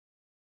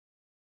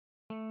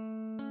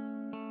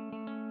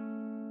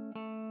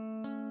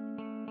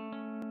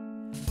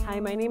Hi,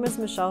 my name is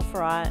Michelle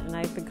Farrat, and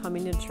I've been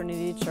coming to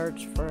Trinity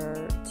Church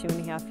for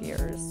 2.5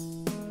 years.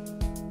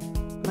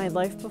 My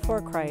life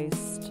before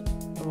Christ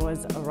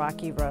was a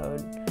rocky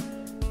road.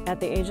 At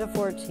the age of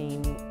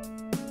 14,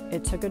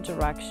 it took a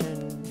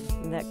direction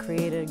that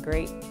created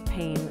great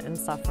pain and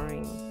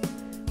suffering.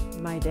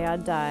 My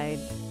dad died,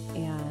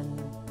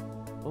 and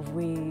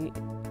we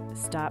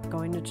stopped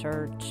going to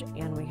church,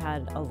 and we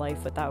had a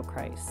life without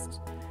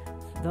Christ.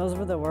 Those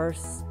were the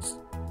worst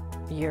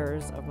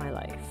years of my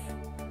life.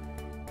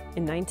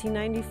 In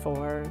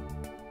 1994,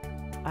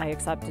 I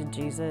accepted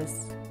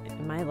Jesus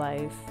in my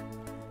life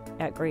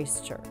at Grace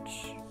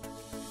Church.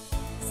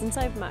 Since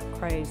I've met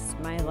Christ,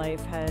 my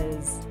life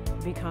has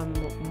become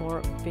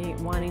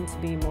wanting to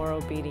be more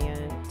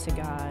obedient to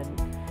God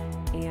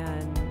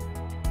and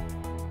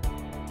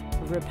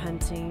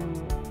repenting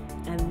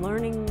and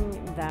learning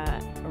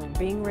that, or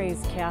being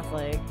raised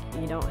Catholic,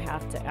 you don't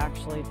have to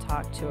actually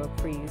talk to a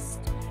priest.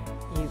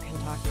 You can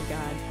talk to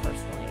God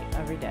personally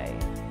every day.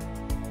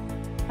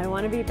 I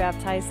want to be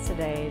baptized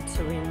today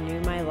to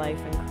renew my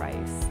life in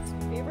Christ.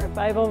 My favorite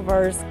Bible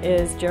verse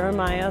is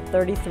Jeremiah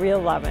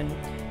 33:11.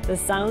 The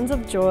sounds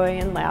of joy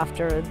and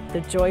laughter, the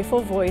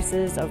joyful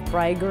voices of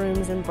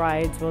bridegrooms and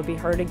brides will be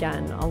heard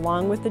again,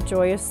 along with the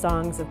joyous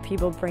songs of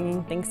people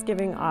bringing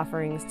thanksgiving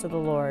offerings to the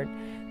Lord.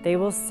 They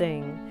will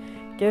sing,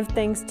 "Give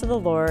thanks to the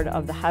Lord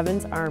of the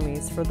heaven's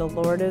armies, for the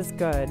Lord is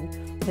good.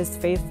 His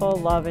faithful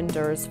love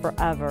endures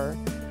forever.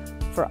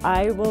 For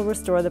I will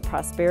restore the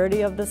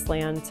prosperity of this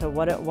land to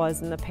what it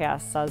was in the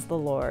past, says the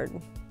Lord."